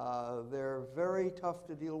 They're very tough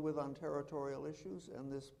to deal with on territorial issues,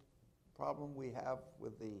 and this problem we have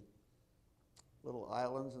with the little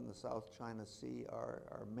islands in the South China Sea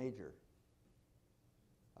are major.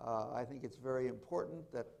 I think it's very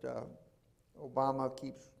important that Obama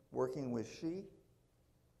keeps working with Xi,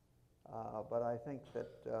 but I think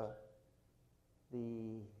that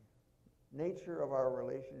the nature of our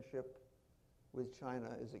relationship with China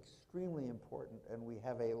is extremely important, and we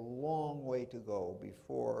have a long way to go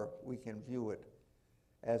before we can view it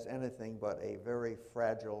as anything but a very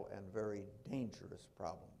fragile and very dangerous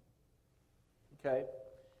problem. Okay.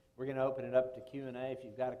 We're going to open it up to Q&A. If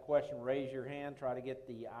you've got a question, raise your hand. Try to get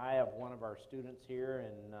the eye of one of our students here.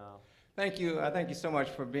 And Thank you. Thank you so much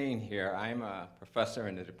for being here. I'm a professor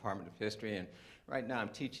in the Department of History, and right now I'm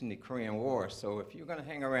teaching the Korean War. So if you're going to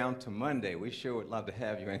hang around to Monday, we sure would love to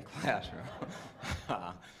have you in classroom.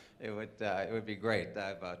 It would be great.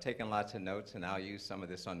 I've taken lots of notes, and I'll use some of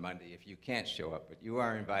this on Monday if you can't show up. But you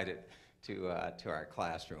are invited to our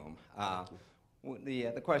classroom.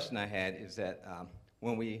 The question I had is that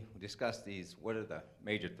when we discuss these, what are the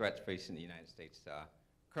major threats facing the United States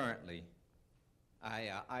currently?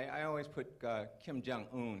 I always put Kim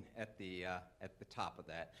Jong-un at the top of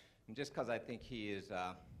that, and just because I think he is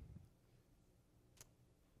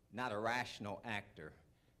not a rational actor,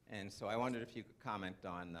 and so I wondered if you could comment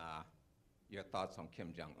on your thoughts on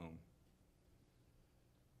Kim Jong-un.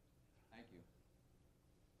 Thank you.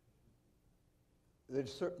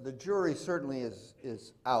 The jury certainly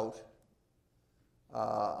is out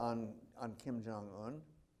on Kim Jong-un.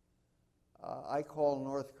 I call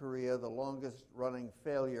North Korea the longest running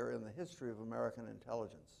failure in the history of American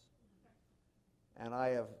intelligence. And I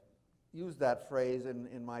have used that phrase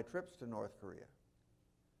in my trips to North Korea,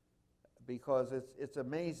 because it's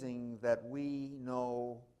amazing that we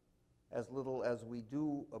know as little as we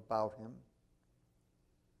do about him.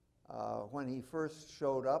 When he first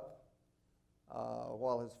showed up,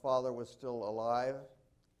 while his father was still alive,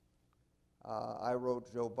 I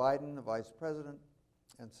wrote Joe Biden, the Vice President,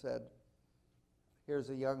 and said, here's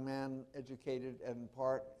a young man educated in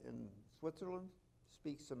part in Switzerland,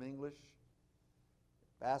 speaks some English,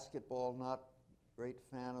 basketball, not great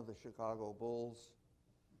fan of the Chicago Bulls,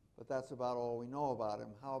 but that's about all we know about him.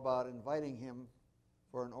 How about inviting him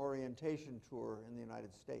for an orientation tour in the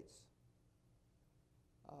United States?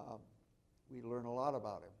 We learn a lot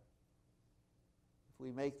about him. If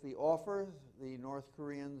we make the offer, the North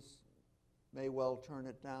Koreans may well turn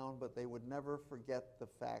it down, but they would never forget the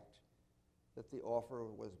fact that the offer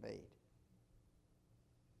was made.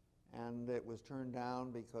 And it was turned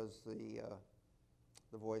down because the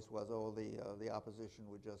voice was, oh, the opposition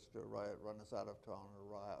would just run us out of town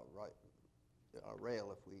or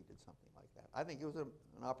rail if we did something like that. I think it was an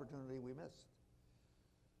opportunity we missed.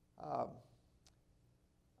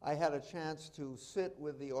 I had a chance to sit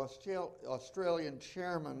with the Australian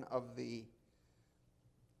chairman of the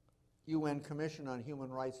UN Commission on Human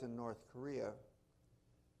Rights in North Korea,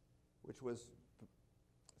 which was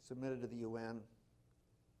submitted to the UN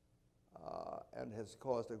and has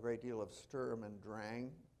caused a great deal of sturm and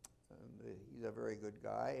drang. And he's a very good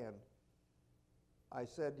guy. And I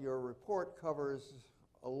said, your report covers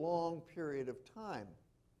a long period of time,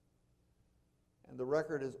 and the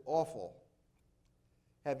record is awful.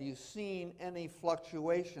 Have you seen any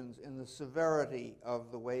fluctuations in the severity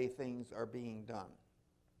of the way things are being done?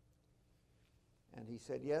 And he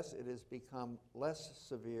said, yes, it has become less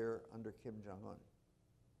severe under Kim Jong-un.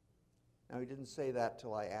 Now, he didn't say that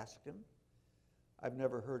till I asked him. I've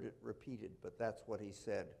never heard it repeated, but that's what he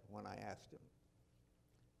said when I asked him.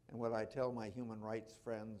 And when I tell my human rights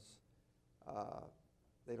friends,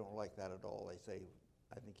 they don't like that at all. They say,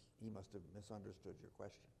 I think he must have misunderstood your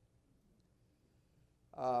question.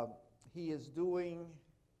 He is doing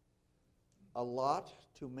a lot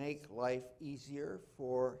to make life easier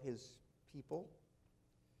for his people.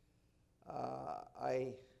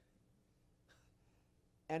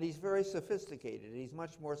 And he's very sophisticated. He's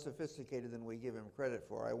much more sophisticated than we give him credit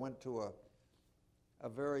for. I went to a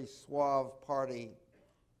very suave party,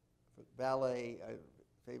 ballet,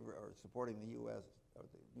 supporting the U.S., or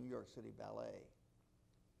the New York City Ballet,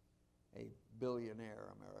 a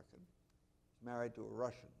billionaire American, married to a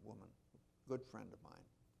Russian woman, a good friend of mine.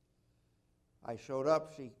 I showed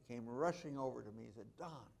up, she came rushing over to me and said,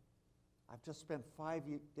 Don, I've just spent 5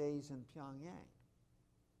 days in Pyongyang.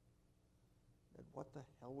 I said, what the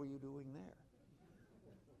hell were you doing there?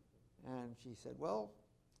 And she said, well,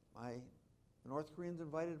 the North Koreans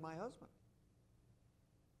invited my husband.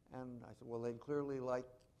 And I said, well, they'd clearly like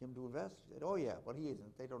him to invest. She said, oh yeah, but he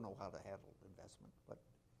isn't. They don't know how to handle investment. But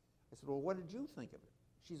I said, well, what did you think of it?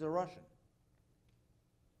 She's a Russian.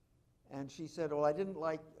 And she said, well,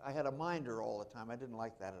 I had a minder all the time. I didn't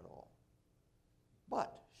like that at all.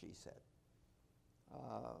 But, she said,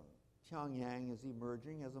 Pyongyang is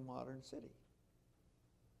emerging as a modern city.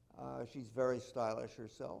 She's very stylish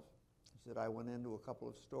herself. She said, I went into a couple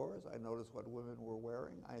of stores. I noticed what women were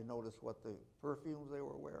wearing. I noticed what the perfumes they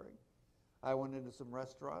were wearing. I went into some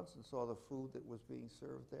restaurants and saw the food that was being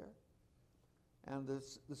served there. And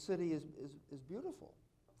the city is beautiful.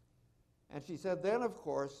 And she said, then, of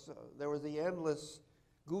course, there was the endless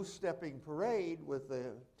goose-stepping parade with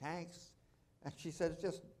the tanks. And she said,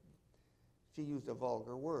 she used a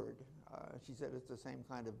vulgar word. She said it's the same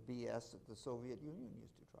kind of BS that the Soviet Union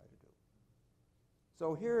used to try to do.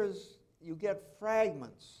 So you get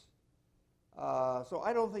fragments. So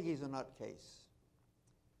I don't think he's a nutcase.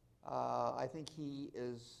 I think he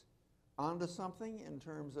is onto something in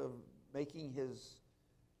terms of making his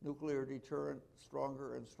nuclear deterrent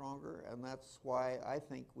stronger and stronger, and that's why I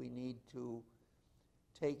think we need to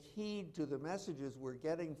take heed to the messages we're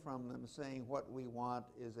getting from them saying what we want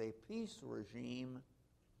is a peace regime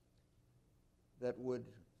that would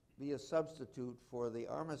be a substitute for the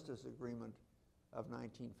armistice agreement of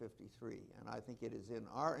 1953. And I think it is in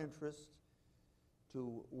our interest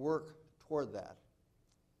to work toward that.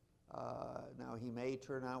 Now, he may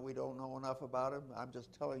turn out we don't know enough about him. I'm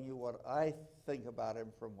just telling you what I think about him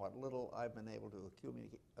from what little I've been able to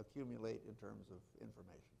accumulate in terms of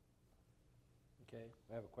information. Okay,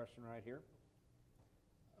 I have a question right here.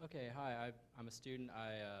 Okay, hi, I'm a student.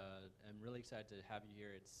 I am really excited to have you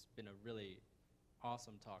here. It's been a really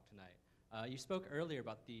awesome talk tonight. You spoke earlier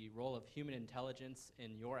about the role of human intelligence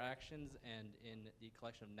in your actions and in the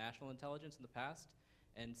collection of national intelligence in the past,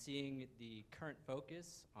 and seeing the current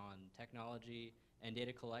focus on technology and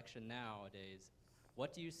data collection nowadays.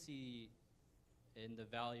 What do you see in the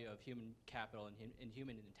value of human capital and in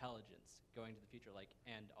human intelligence going to the future,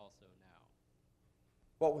 and also now?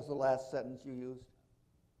 What was the last sentence you used?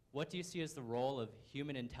 What do you see as the role of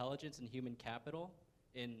human intelligence and human capital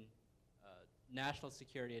in national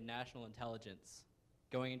security and national intelligence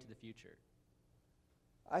going into the future?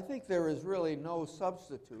 I think there is really no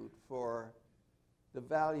substitute for the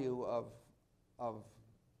value of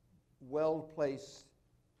well-placed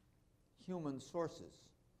human sources.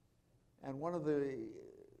 And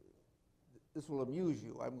this will amuse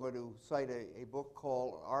you, I'm going to cite a book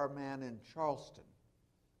called Our Man in Charleston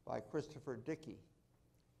by Christopher Dickey.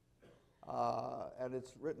 And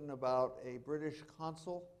it's written about a British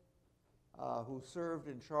consul who served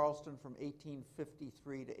in Charleston from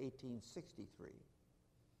 1853 to 1863,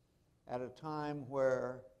 at a time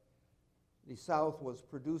where the South was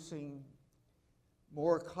producing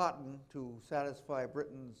more cotton to satisfy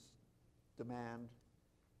Britain's demand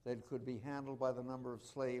than could be handled by the number of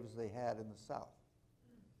slaves they had in the South.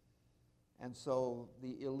 And so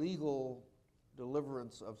the illegal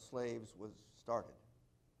deliverance of slaves was started.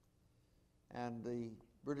 And the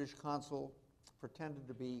British consul pretended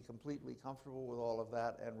to be completely comfortable with all of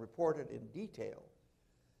that and reported in detail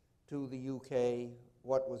to the UK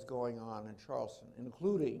what was going on in Charleston,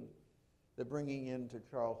 including the bringing into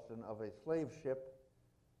Charleston of a slave ship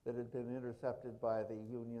that had been intercepted by the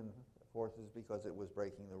Union forces because it was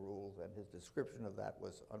breaking the rules, and his description of that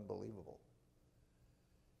was unbelievable.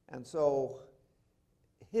 And so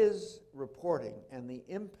his reporting and the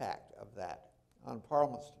impact of that on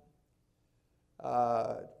Palmerston,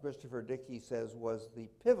 Christopher Dickey says, was the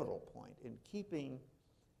pivotal point in keeping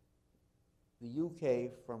the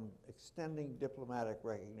UK from extending diplomatic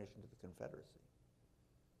recognition to the Confederacy,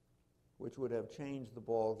 which would have changed the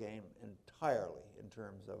ball game entirely in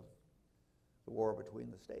terms of the war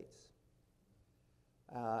between the states.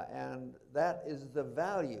 And that is the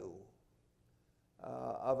value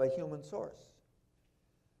of a human source.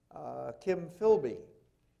 Kim Philby,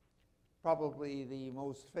 probably the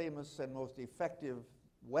most famous and most effective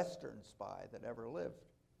Western spy that ever lived,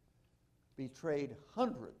 betrayed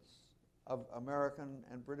hundreds of American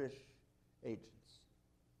and British agents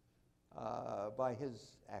by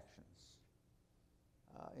his actions,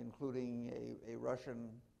 including a Russian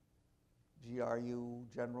GRU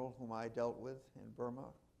general whom I dealt with in Burma,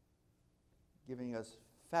 giving us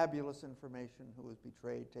fabulous information, who was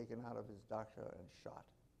betrayed, taken out of his dacha, and shot.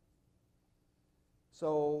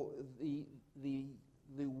 So the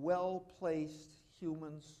well-placed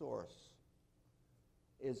human source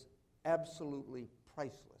is absolutely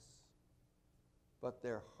priceless, but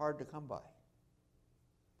they're hard to come by.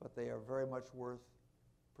 But they are very much worth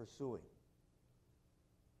pursuing.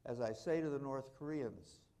 As I say to the North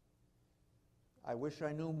Koreans, I wish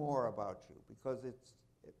I knew more about you, because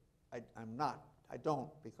I don't,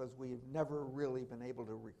 because we've never really been able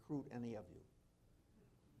to recruit any of you.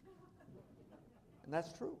 And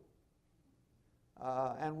that's true.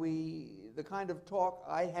 And the kind of talk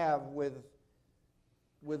I have with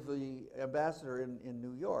the ambassador in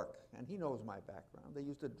New York, and he knows my background, they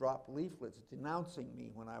used to drop leaflets denouncing me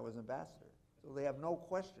when I was ambassador. So they have no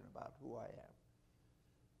question about who I am.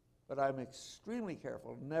 But I'm extremely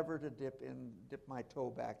careful never to dip my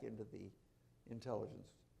toe back into the intelligence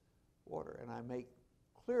water. And I make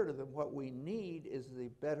clear to them what we need is the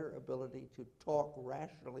better ability to talk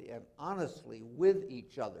rationally and honestly with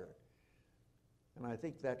each other. And I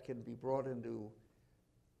think that can be brought into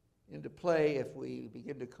play if we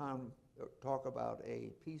begin to talk about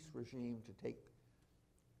a peace regime to take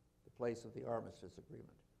the place of the armistice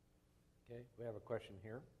agreement. Okay, we have a question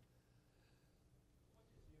here.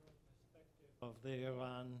 Of the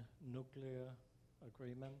Iran nuclear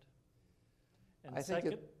agreement? And, I think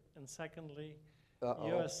and secondly, Uh-oh.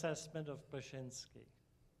 your assessment of Brzezinski.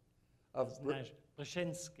 Of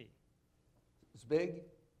Brzezinski, Zbig?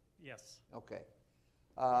 yes. Okay.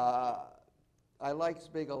 I like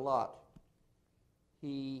Zbig a lot.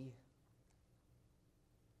 He,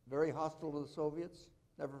 very hostile to the Soviets,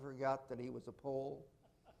 never forgot that he was a Pole,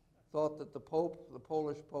 thought that the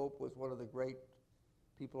Polish Pope, was one of the great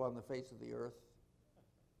people on the face of the earth.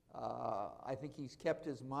 I think he's kept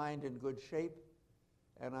his mind in good shape,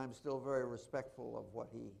 and I'm still very respectful of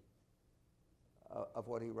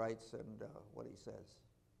what he writes and what he says.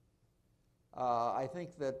 I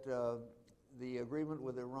think that the agreement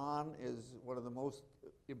with Iran is one of the most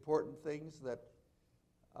important things that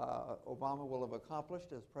Obama will have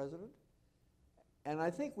accomplished as president. And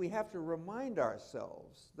I think we have to remind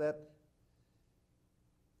ourselves that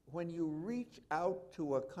when you reach out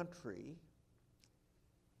to a country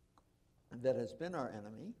that has been our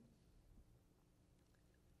enemy,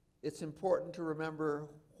 it's important to remember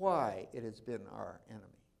why it has been our enemy.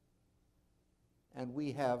 And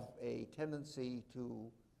we have a tendency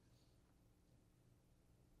to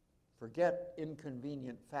forget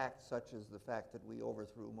inconvenient facts, such as the fact that we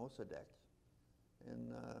overthrew Mossadegh in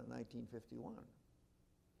 1951.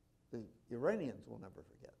 The Iranians will never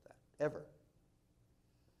forget that, ever.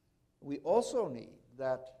 We also need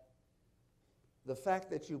that the fact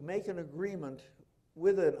that you make an agreement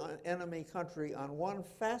with an enemy country on one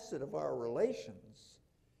facet of our relations,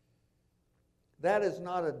 that is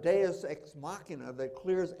not a deus ex machina that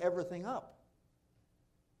clears everything up.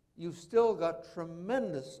 You've still got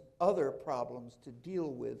tremendous other problems to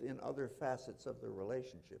deal with in other facets of the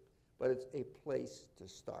relationship, but it's a place to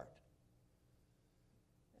start.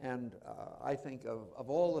 And I think of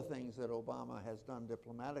all the things that Obama has done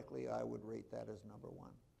diplomatically, I would rate that as number one.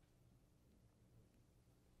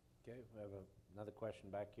 Okay, we have another question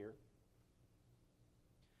back here.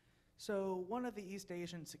 So one of the East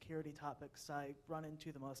Asian security topics I run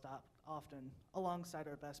into the most often, alongside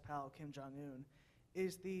our best pal Kim Jong-un,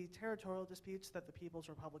 is the territorial disputes that the People's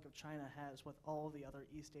Republic of China has with all the other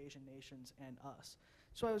East Asian nations and us.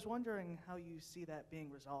 So I was wondering how you see that being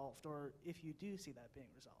resolved, or if you do see that being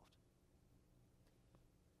resolved.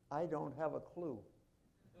 I don't have a clue.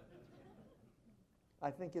 I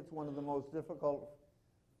think it's one of the most difficult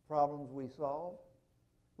problems we solve.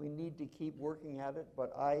 We need to keep working at it,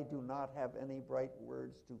 but I do not have any bright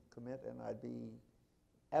words to commit, and I'd be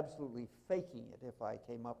absolutely faking it if I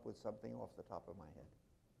came up with something off the top of my head.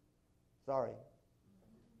 Sorry.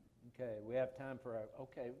 Okay, we have time for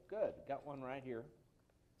okay, good. Got one right here.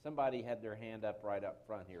 Somebody had their hand up right up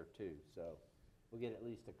front here too, so we'll get at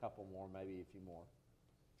least a couple more, maybe a few more.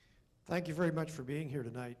 Thank you very much for being here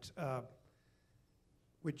tonight.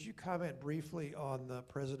 Would you comment briefly on the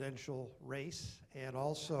presidential race, and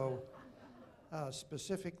also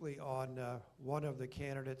specifically on one of the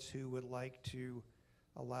candidates who would like to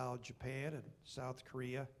allow Japan and South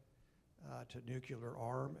Korea to nuclear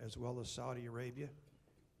arm, as well as Saudi Arabia,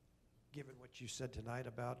 given what you said tonight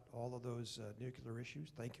about all of those nuclear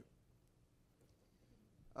issues? Thank you.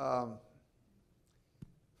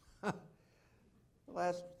 The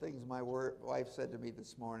last things my wife said to me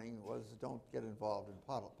this morning was, don't get involved in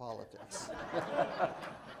politics.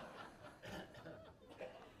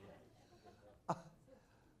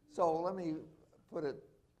 So let me put it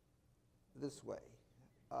this way.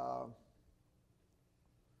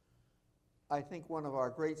 I think one of our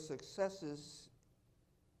great successes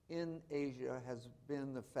in Asia has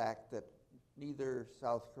been the fact that neither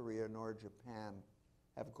South Korea nor Japan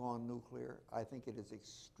have gone nuclear. I think it is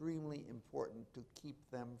extremely important to keep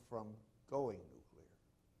them from going nuclear.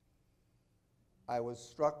 I was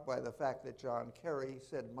struck by the fact that John Kerry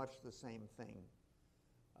said much the same thing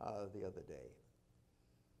the other day.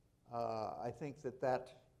 I think that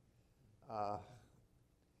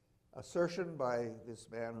assertion by this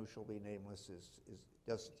man who shall be nameless is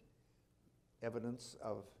just evidence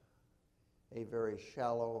of a very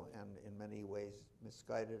shallow and in many ways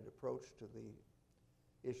misguided approach to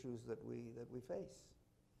the issues that we face.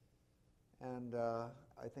 And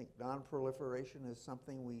I think non-proliferation is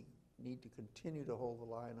something we need to continue to hold the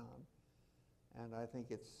line on. And I think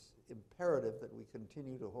it's imperative that we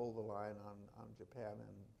continue to hold the line on Japan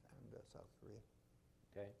and South Korea.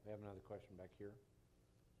 Okay, we have another question back here.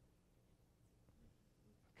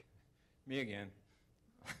 Me again.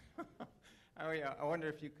 I wonder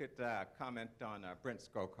if you could comment on Brent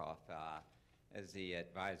Scowcroft as the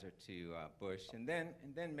advisor to Bush, and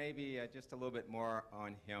then maybe just a little bit more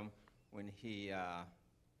on him when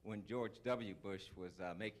George W. Bush was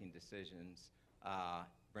making decisions.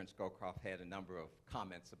 Brent Scowcroft had a number of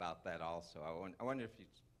comments about that also. I wonder if you.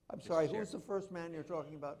 I'm sorry, who's the first man you're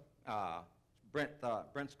talking about? Brent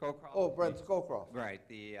Scowcroft. Oh, Brent Scowcroft. Right,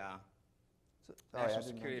 the Sorry, I National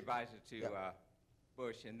didn't Security Advisor to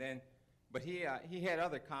Bush, but he had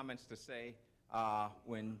other comments to say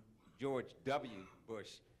when George W. Bush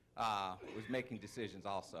was making decisions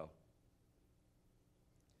also.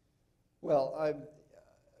 Well,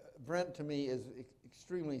 Brent to me is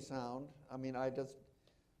extremely sound. I mean, I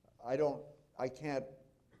can't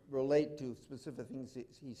relate to specific things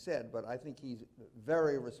he said, but I think he's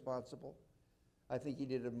very responsible. I think he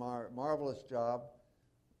did a marvelous job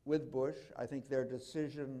with Bush. I think their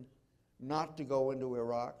decision not to go into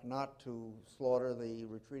Iraq, not to slaughter the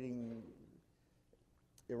retreating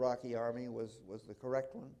Iraqi army was the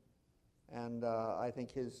correct one. And I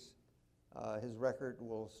think his record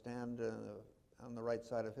will stand on the right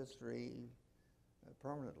side of history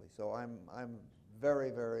permanently. So I'm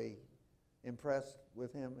very, very impressed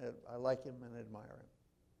with him. I like him and admire him.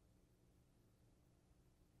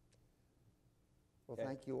 Well, Okay.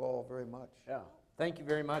 thank you all very much. Yeah. Thank you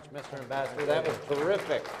very much, Mr. Ambassador. That was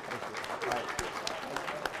terrific.